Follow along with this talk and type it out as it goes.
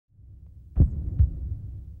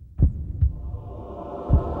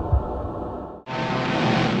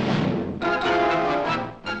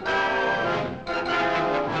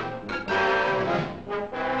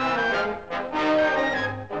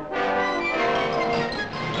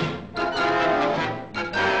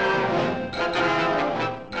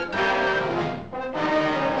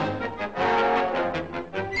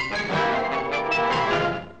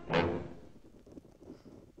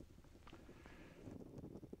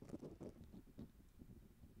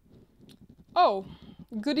Oh,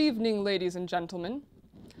 good evening, ladies and gentlemen.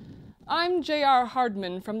 I'm J.R.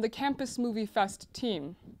 Hardman from the Campus MovieFest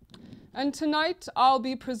team, and tonight I'll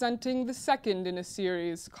be presenting the second in a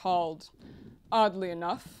series called, oddly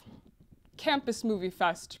enough, Campus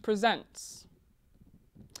MovieFest Presents.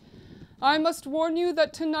 I must warn you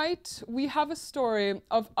that tonight we have a story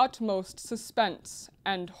of utmost suspense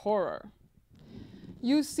and horror.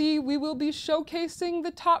 You see, we will be showcasing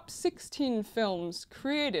the top 16 films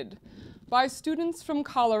created by students from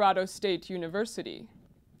Colorado State University.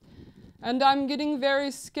 And I'm getting very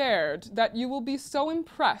scared that you will be so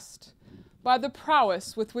impressed by the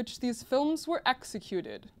prowess with which these films were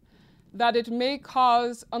executed that it may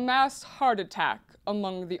cause a mass heart attack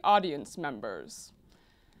among the audience members.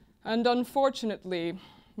 And unfortunately,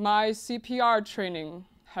 my CPR training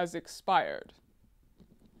has expired.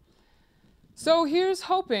 So here's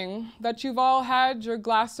hoping that you've all had your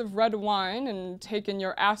glass of red wine and taken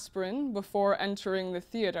your aspirin before entering the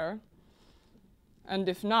theater. And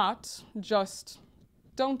if not, just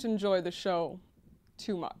don't enjoy the show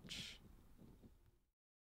too much.